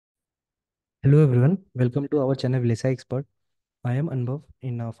Hello everyone, welcome to our channel VLSI Expert. I am Anubhav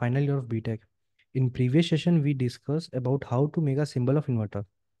in final year of BTech. In previous session, we discussed about how to make a symbol of inverter.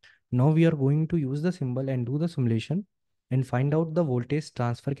 Now we are going to use the symbol and do the simulation and find out the voltage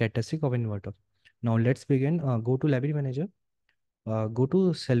transfer characteristic of inverter. Now let's begin. Go to library manager, go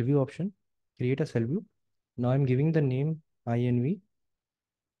to cell view option, create a cell view. Now I'm giving the name INV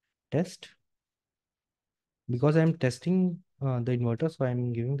test because I'm testing the inverter, so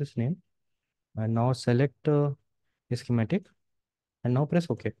I'm giving this name. And now select schematic and now press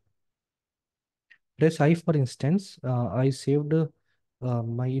OK. Press I for instance. I saved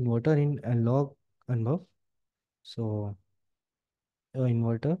my inverter in a log Anubhav. So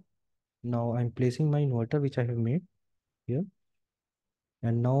inverter. Now I'm placing my inverter which I have made here.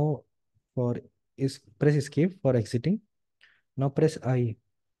 And now for is press escape for exiting. Now press I.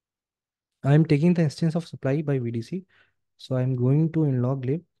 I am taking the instance of supply by VDC. So I'm going to in log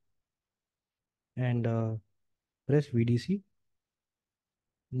lib and press VDC.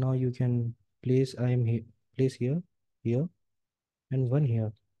 Now you can place I am here, place here, here, and one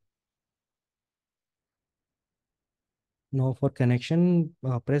here. Now for connection,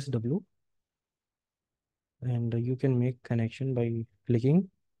 press W. And you can make connection by clicking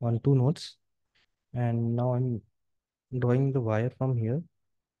on two nodes. And now I'm drawing the wire from here.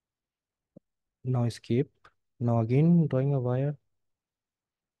 Now escape. Now again drawing a wire,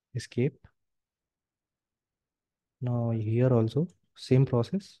 escape. Now here also same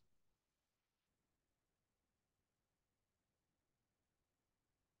process.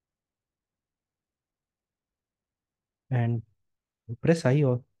 And press I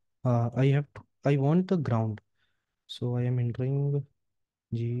or I want the ground. So I am entering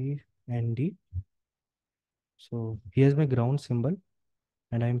G and D. So here's my ground symbol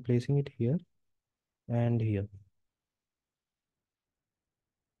and I am placing it here and here.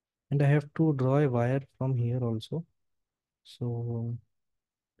 And I have to draw a wire from here also. So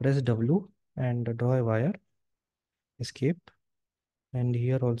press W and draw a wire, escape. And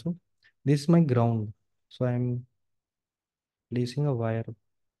here also this is my ground, so I'm placing a wire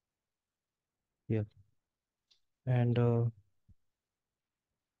here. And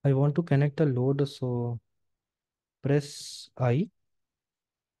I want to connect a load, so press I.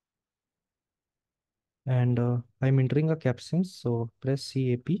 And I'm entering a capstance, so press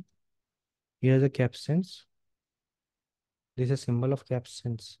CAP. Here's a capstance. This is a symbol of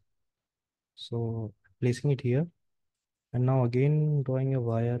capstance, so placing it here. And now again drawing a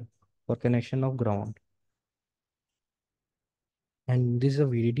wire for connection of ground. And this is a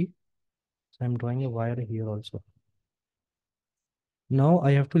VDD, so I'm drawing a wire here also. Now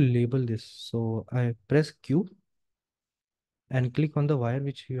I have to label this, so I press Q and click on the wire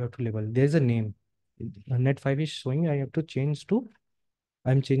which you have to label. There's a name. Net 5 is showing. I have to change to,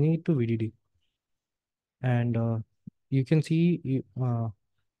 I'm changing it to VDD. And you can see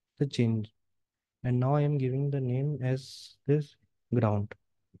the change. And now I am giving the name as this ground.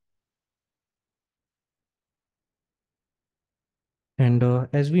 And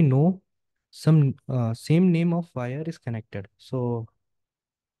as we know, some same name of wire is connected. So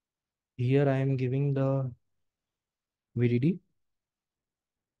here I am giving the VDD.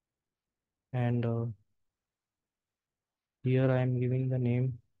 And here I am giving the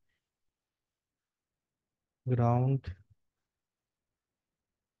name ground,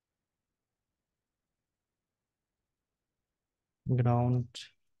 ground,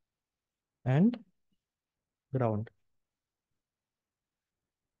 and ground.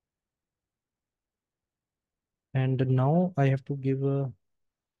 And now I have to give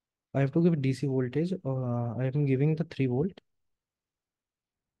DC voltage. I am giving the 3 volt.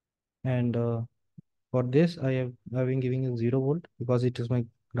 And for this, I've been giving a 0 volt because it is my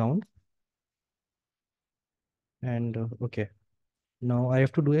ground. And okay, now I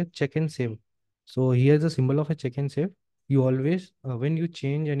have to do a check and save. So here's the symbol of a check and save. You always, when you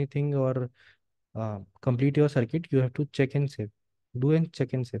change anything or complete your circuit, you have to check and save. Do and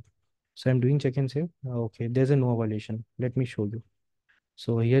check and save. So I'm doing check and save. Okay, there's a no violation. Let me show you.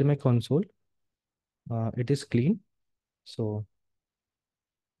 So here my console. It is clean. So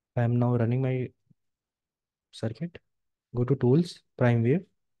I am now running my circuit. Go to tools, prime wave,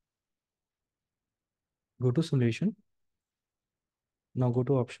 go to simulation. Now go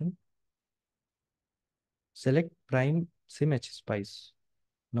to option, select prime sim H spice.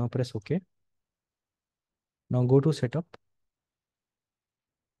 Now press OK. Now go to setup.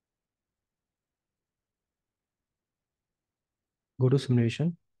 Go to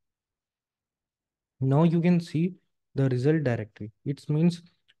simulation. Now you can see the result directory. It means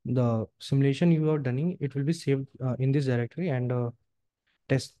the simulation you are done, it will be saved in this directory. And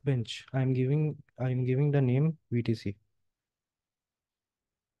test bench. I'm giving the name VTC.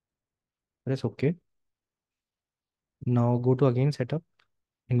 Press OK. Now go to again setup,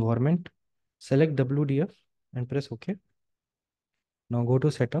 environment, select WDF and press OK. Now go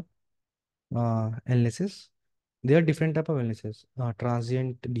to setup, analysis. There are different type of analysis,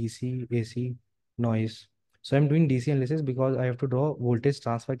 transient, DC, AC, noise. So I'm doing DC analysis because I have to draw voltage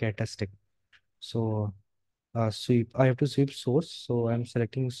transfer characteristic. So sweep, I have to sweep source. So I'm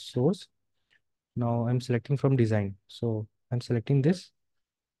selecting source. Now I'm selecting from design. So I'm selecting this.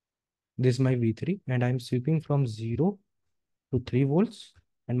 This is my V3 and I'm sweeping from 0 to 3 volts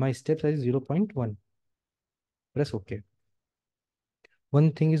and my step size is 0.1. Press OK.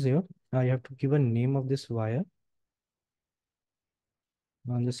 One thing is here, I have to give a name of this wire.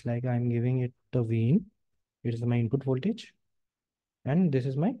 Just like I'm giving it the V in. It is my input voltage and this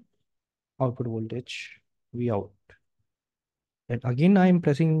is my output voltage, V out. And again, I am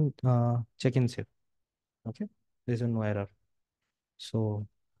pressing check and save. Okay, there is no error. So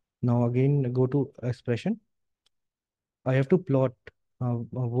now again, go to expression. I have to plot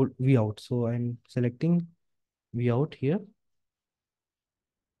V out. So I'm selecting V out here.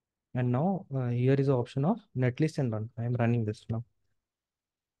 And now here is the option of netlist and run. I am running this now.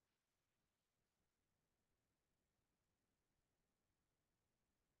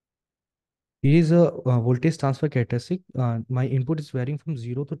 Here is a voltage transfer characteristic. My input is varying from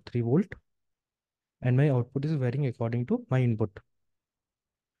 0 to 3 volt and my output is varying according to my input.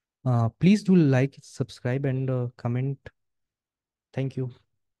 Please do like, subscribe and comment. Thank you.